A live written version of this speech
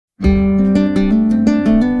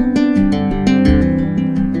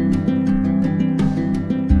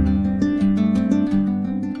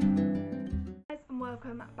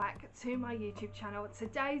YouTube channel.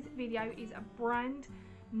 Today's video is a brand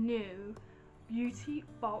new beauty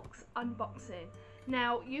box unboxing.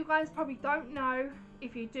 Now you guys probably don't know.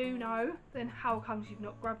 If you do know, then how comes you've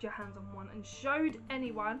not grabbed your hands on one and showed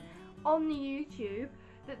anyone on the YouTube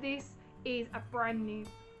that this is a brand new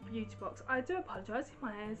beauty box. I do apologise if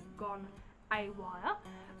my hair's gone AWire,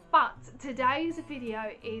 but today's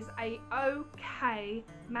video is a OK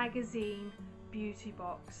Magazine beauty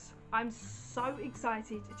box. I'm so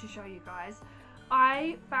excited to show you guys.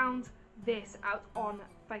 I found this out on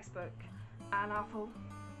Facebook and I thought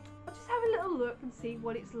I'll just have a little look and see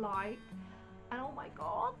what it's like. And oh my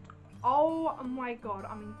god,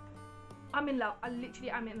 I'm in love. I literally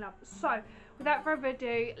am in love. So without further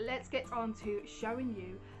ado, let's get on to showing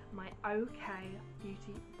you my OK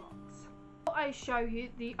beauty box. I show you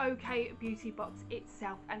the OK beauty box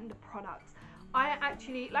itself and the products. I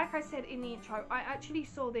actually, like I said in the intro, I actually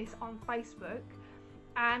saw this on Facebook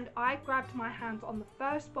and I grabbed my hands on the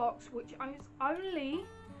first box, which was only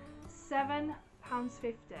 £7.50.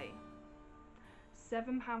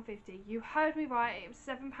 £7.50. You heard me right, it was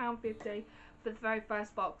 £7.50 for the very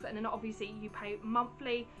first box, and then obviously you pay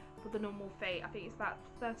monthly for the normal fee. I think it's about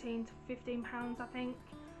 £13 to £15, I think.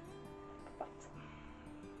 But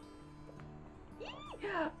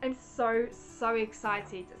I'm so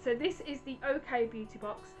excited. So this is the OK beauty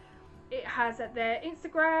box. It has their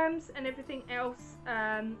Instagrams and everything else.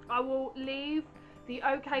 I will leave the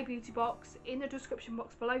OK beauty box in the description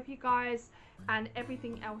box below for you guys, and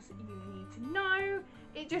everything else you need to know.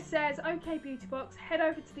 It just says OK beauty box. Head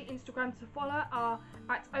over to the Instagram to follow our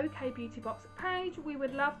 @OK beauty box page. We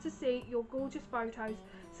would love to see your gorgeous photos,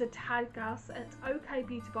 so tag us at OK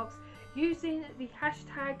beauty box using the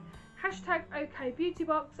hashtag OK beauty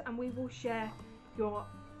box, and we will share your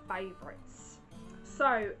favorites.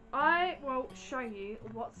 So I will show you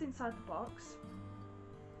what's inside the box.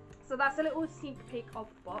 So that's a little sneak peek of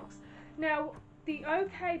the box. Now the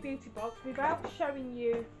OK beauty box, without showing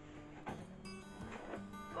you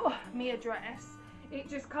my address, it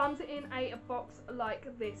just comes in a box like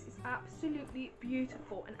this. It's absolutely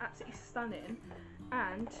beautiful and absolutely stunning,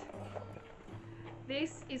 and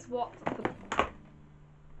this is what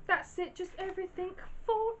that's it, just everything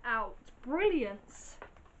full out brilliance,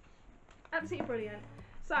 absolutely brilliant.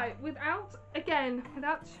 So without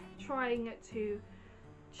trying to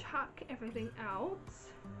chuck everything out,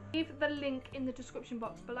 leave the link in the description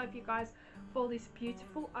box below for you guys for this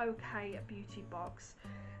beautiful OK beauty box.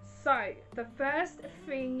 So the first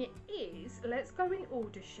thing is, let's go in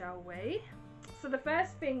order, shall we? So the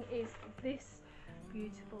first thing is this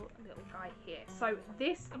beautiful little guy here. So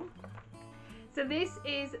this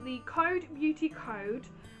is the Code Beauty Code.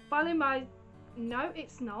 Follow my, no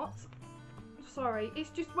it's not, sorry,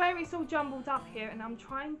 it's just where it's all jumbled up here and I'm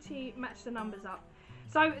trying to match the numbers up.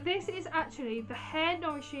 So this is actually the Hair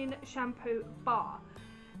Nourishing Shampoo Bar.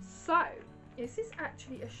 So this is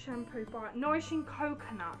actually a shampoo bar, Nourishing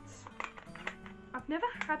Coconut. I've never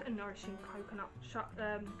had a Nourishing Coconut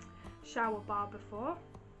shower bar before.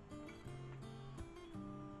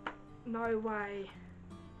 No way.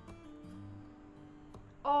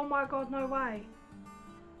 Oh my god, no way.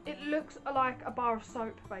 It looks like a bar of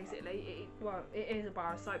soap, basically. Well, it is a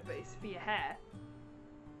bar of soap, but it's for your hair.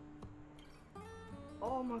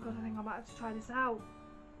 Oh my god, I think I might have to try this out.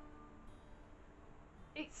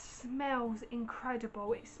 It smells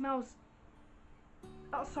incredible. It smells...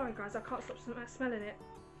 Oh, sorry guys, I can't stop smelling it.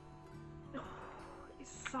 Oh,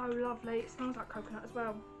 it's so lovely. It smells like coconut as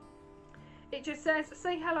well. It just says,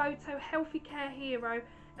 say hello to Healthy Care Hero,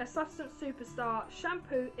 a substance superstar,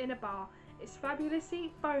 shampoo in a bar. It's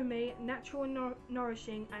fabulously foamy, natural and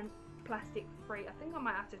nourishing, and plastic free. I think I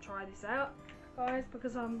might have to try this out, guys,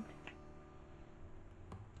 because I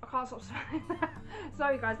can't stop smelling that.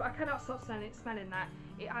 Sorry guys, but I cannot stop smelling that.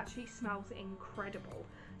 It actually smells incredible.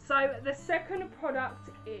 So the second product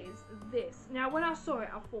is this. Now when I saw it,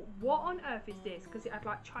 I thought, what on earth is this? Because it had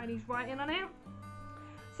like Chinese writing on it.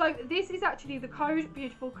 So this is actually the Code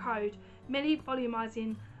Beautiful Code Mini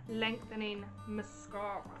Volumizing Lengthening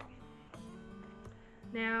Mascara.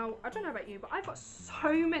 Now, I don't know about you, but I've got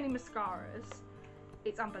so many mascaras.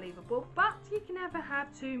 It's unbelievable, but you can never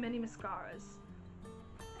have too many mascaras.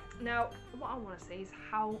 Now, what I want to see is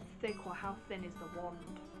how thick or how thin is the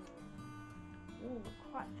wand. Ooh,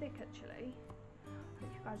 quite thick actually. I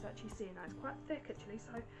hope you guys are actually seeing that. It's quite thick actually,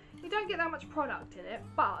 so you don't get that much product in it,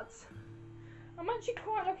 but I'm actually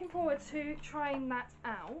quite looking forward to trying that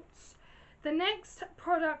out. The next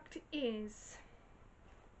product is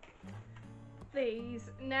these.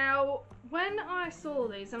 Now, when I saw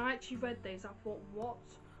these and I actually read these, I thought, what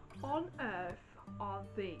on earth are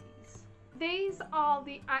these? these are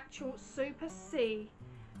the actual Super C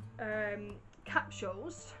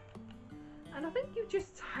capsules, and I think you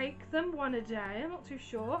just take them one a day. I'm not too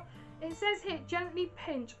sure. It says here, gently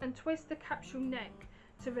pinch and twist the capsule neck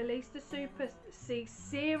to release the Super C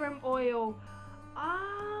serum oil.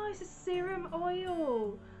 Ah, it's a serum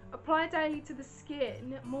oil. Apply daily to the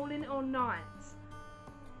skin, morning or night.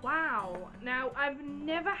 Wow. Now, I've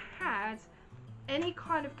never had any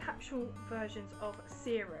kind of capsule versions of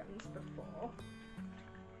serums before.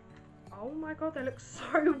 Oh my god, they look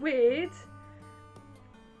so weird.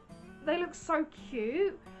 They look so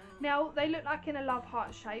cute. Now, they look like in a love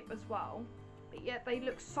heart shape as well, but yet they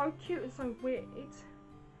look so cute and so weird.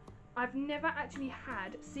 I've never actually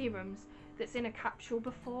had serums that's in a capsule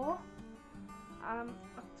before. I don't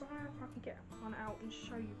know if I can get one out and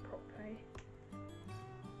show you properly.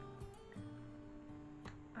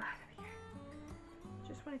 There we go.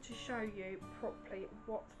 Just wanted to show you properly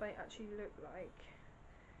what they actually look like.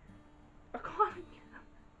 I can't get them.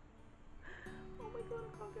 Oh my god,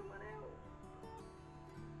 I can't get one out.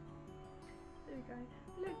 There we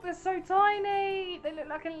go. Look, they're so tiny. They look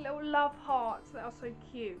like a little love heart. They are so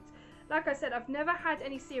cute. Like I said, I've never had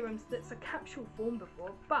any serums that's a capsule form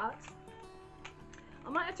before, but I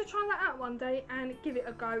might have to try that out one day and give it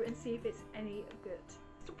a go and see if it's any good.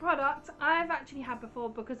 This product I've actually had before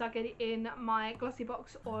because I get it in my Glossy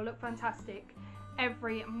Box or Look Fantastic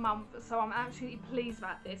every month, so I'm absolutely pleased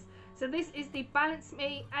about this. So this is the Balance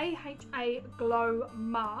Me AHA Glow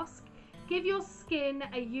Mask. Give your skin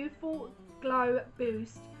a youthful glow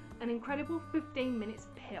boost, an incredible 15 minutes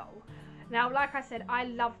pill. Now, like I said, I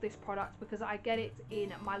love this product because I get it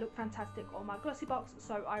in my Look Fantastic or my Glossy Box,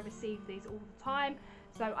 so I receive these all the time.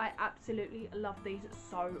 So I absolutely love these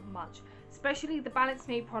so much, especially the Balance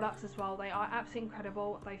Me products as well. They are absolutely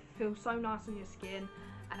incredible. They feel so nice on your skin,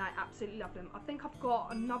 and I absolutely love them. I think I've got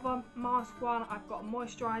another mask one, I've got a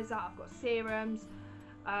moisturizer, I've got serums,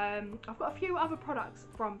 I've got a few other products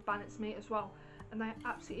from Balance Me as well, and they're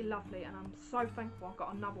absolutely lovely, and I'm so thankful I've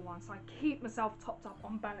got another one, so I keep myself topped up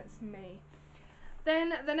on Balance Me.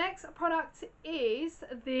 Then the next product is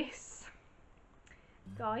this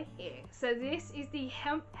guy here. So this is the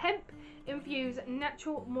hemp infused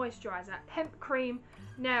natural moisturizer hemp cream.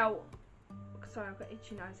 Now, sorry, I've got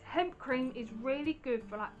itchy nose. Hemp cream is really good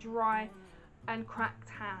for like dry and cracked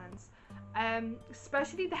hands,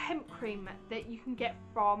 especially the hemp cream that you can get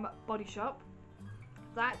from Body Shop.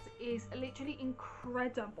 That is literally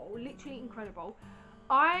incredible, literally incredible.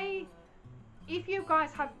 If you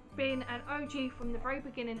guys have been an OG from the very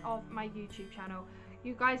beginning of my YouTube channel,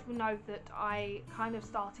 you guys will know that I kind of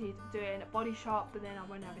started doing Body Shop, but then I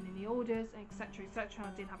wasn't having any orders, etc, etc.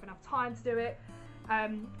 I didn't have enough time to do it,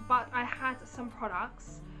 but I had some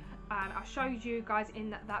products, and I showed you guys in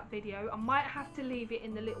that video. I might have to leave it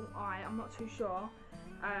in the little eye, I'm not too sure.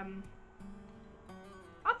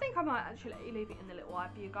 I think I might actually leave it in the little eye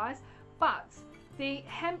for you guys. But the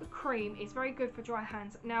hemp cream is very good for dry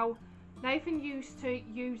hands. Now, Nathan used to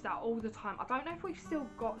use that all the time. I don't know if we've still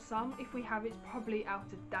got some. If we have, it's probably out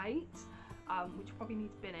of date, which probably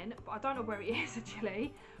needs bin in. But I don't know where it is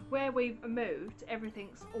actually. Where we've moved,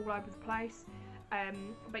 everything's all over the place.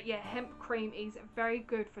 But yeah, hemp cream is very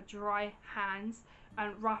good for dry hands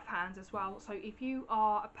and rough hands as well. So if you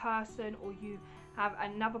are a person, or you have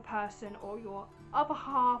another person, or your other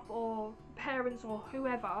half or parents or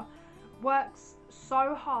whoever works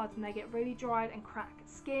so hard and they get really dried and cracked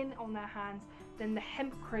skin on their hands, then the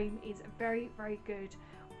hemp cream is very, very good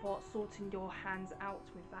for sorting your hands out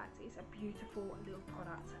with that. It's a beautiful little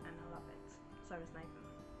product and I love it. So is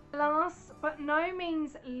Nathan. Last but no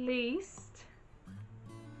means least,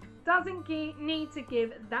 doesn't need to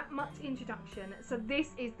give that much introduction. So this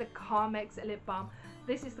is the Carmex Lip Balm.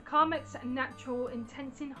 This is the Carmex Natural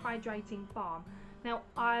Intensing Hydrating Balm. Now,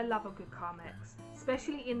 I love a good Carmex,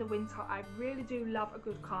 especially in the winter. I really do love a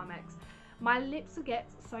good Carmex. My lips get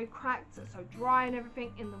so cracked, so dry and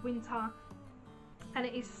everything in the winter, and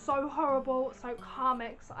it is so horrible. So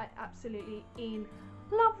Carmex, I absolutely in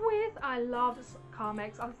love with. I love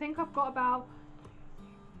Carmex. I think I've got about,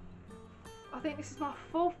 I think this is my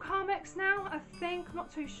 4th Carmex now, I think. I'm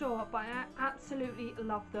not too sure, but I absolutely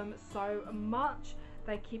love them so much.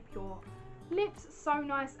 They keep your lips so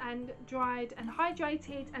nice and dried and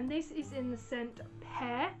hydrated, and this is in the scent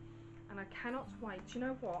Pear, and I cannot wait. Do you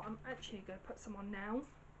know what? I'm actually going to put some on now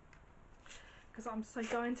because I'm so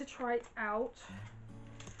going to try it out.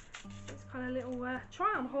 It's kind of a little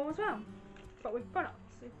try on haul as well, but with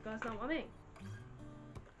products, if you guys know what I mean.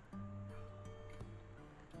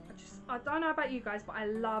 I don't know about you guys, but I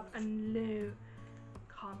love a new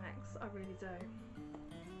Carmex. I really do.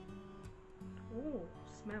 Oh,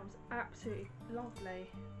 smells absolutely lovely.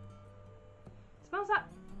 It smells like,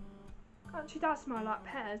 actually does smell like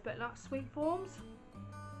pears, but like sweet forms.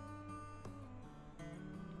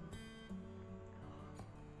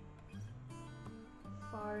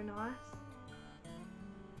 So nice.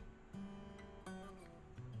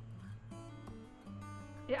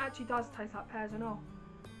 It actually does taste like pears and all.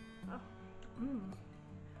 Oh.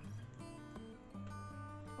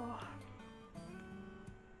 Oh.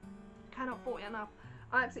 Cannot fault it enough.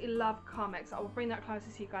 I absolutely love Carmex. I will bring that closer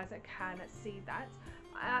so you guys that can see that.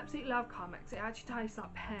 I absolutely love Carmex. It actually tastes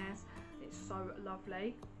like pears. It's so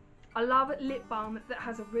lovely. I love lip balm that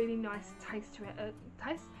has a really nice taste to it.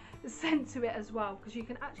 Scent to it as well, because you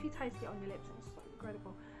can actually taste it on your lips. It's so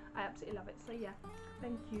incredible. I absolutely love it. So yeah,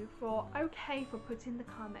 thank you for OK for putting the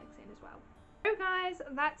Carmex in as well. So guys,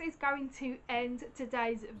 that is going to end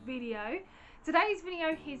today's video. Today's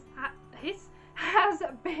video has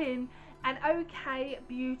been an OK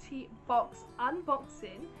Beauty box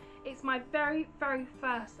unboxing. It's my very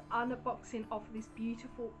first unboxing of this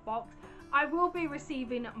beautiful box. I will be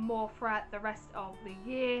receiving more throughout the rest of the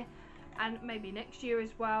year and maybe next year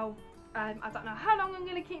as well. I don't know how long I'm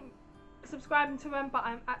going to keep subscribing to them, but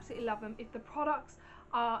I absolutely love them. If the products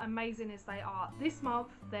are amazing as they are this month,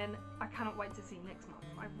 then I cannot wait to see next month.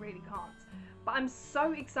 I really can't. But I'm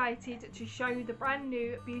so excited to show you the brand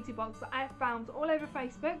new beauty box that I found all over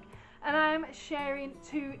Facebook and I'm sharing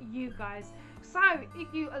to you guys. So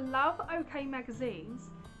if you love OK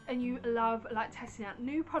magazines and you love like testing out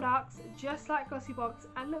new products just like Glossybox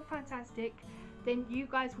and look fantastic, then you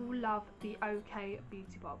guys will love the OK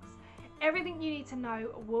Beauty box. Everything you need to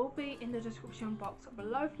know will be in the description box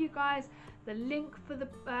below for you guys. The link for the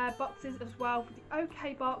boxes as well for the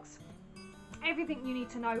OK box. Everything you need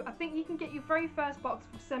to know. I think you can get your very first box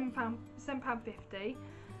for £7.50.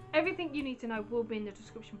 Everything you need to know will be in the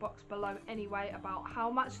description box below anyway, about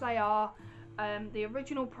how much they are, the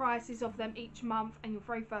original prices of them each month, and your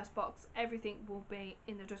very first box. Everything will be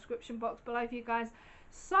in the description box below for you guys.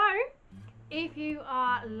 So if you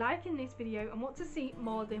are liking this video and want to see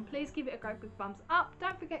more, then please give it a great big thumbs up.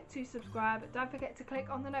 Don't forget to subscribe. Don't forget to click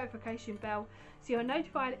on the notification bell so you're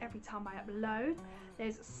notified every time I upload.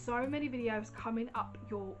 There's so many videos coming up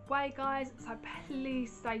your way, guys, so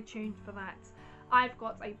please stay tuned for that. I've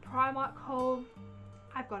got a Primark haul,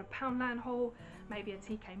 I've got a Poundland haul, maybe a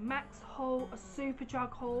TK Maxx haul, a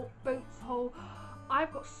Superdrug haul, Boots haul.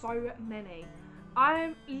 I've got so many.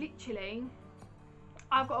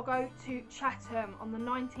 I've got to go to Chatham on the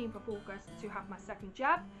 19th of August to have my second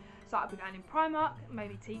jab. So I'll be going in Primark,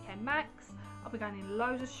 maybe TK Maxx. I'll be going in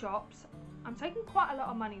loads of shops. I'm taking quite a lot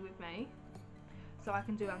of money with me, so I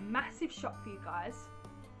can do a massive shop for you guys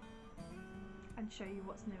and show you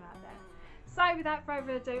what's new out there. So without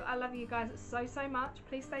further ado, I love you guys so much.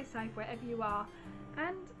 Please stay safe wherever you are.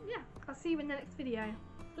 And yeah, I'll see you in the next video.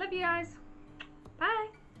 Love you guys. Bye.